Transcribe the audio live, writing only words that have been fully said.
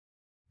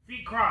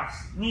Feet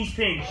crossed, knees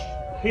pinched,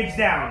 hips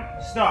down,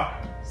 stuck.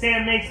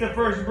 Sam makes the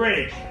first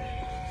bridge.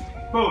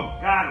 Boom,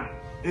 got him.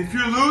 If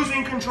you're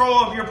losing control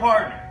of your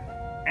partner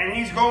and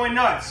he's going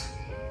nuts,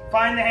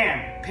 find the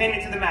hand, pin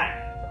it to the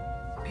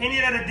mat. Pin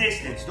it at a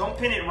distance. Don't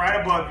pin it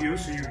right above you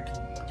so you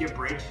get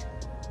bridged.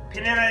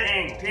 Pin it at an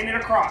angle, pin it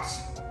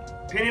across.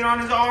 Pin it on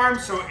his arm,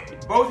 so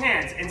both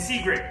hands, and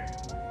C-grip.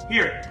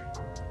 Here,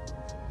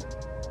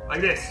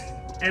 like this.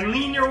 And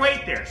lean your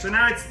weight there. So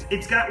now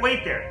it's got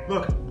weight there.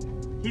 Look,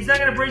 he's not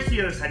gonna bridge to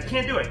the other side. He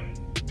can't do it.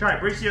 Try it,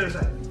 bridge to the other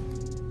side.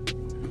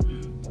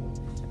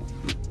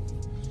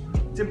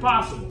 It's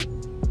impossible.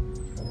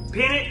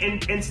 Pin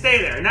it and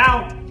stay there.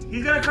 Now,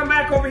 he's gonna come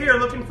back over here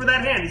looking for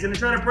that hand. He's gonna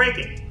try to break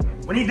it.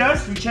 When he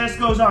does, your chest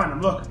goes on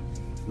him, look.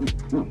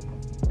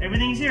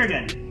 Everything's here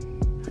again.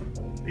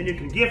 Then you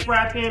can gift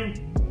wrap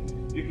him.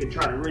 You can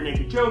try to rear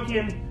naked choke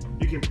him.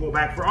 You can pull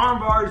back for arm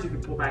bars. You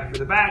can pull back for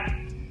the back.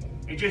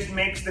 It just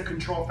makes the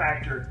control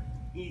factor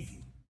easy.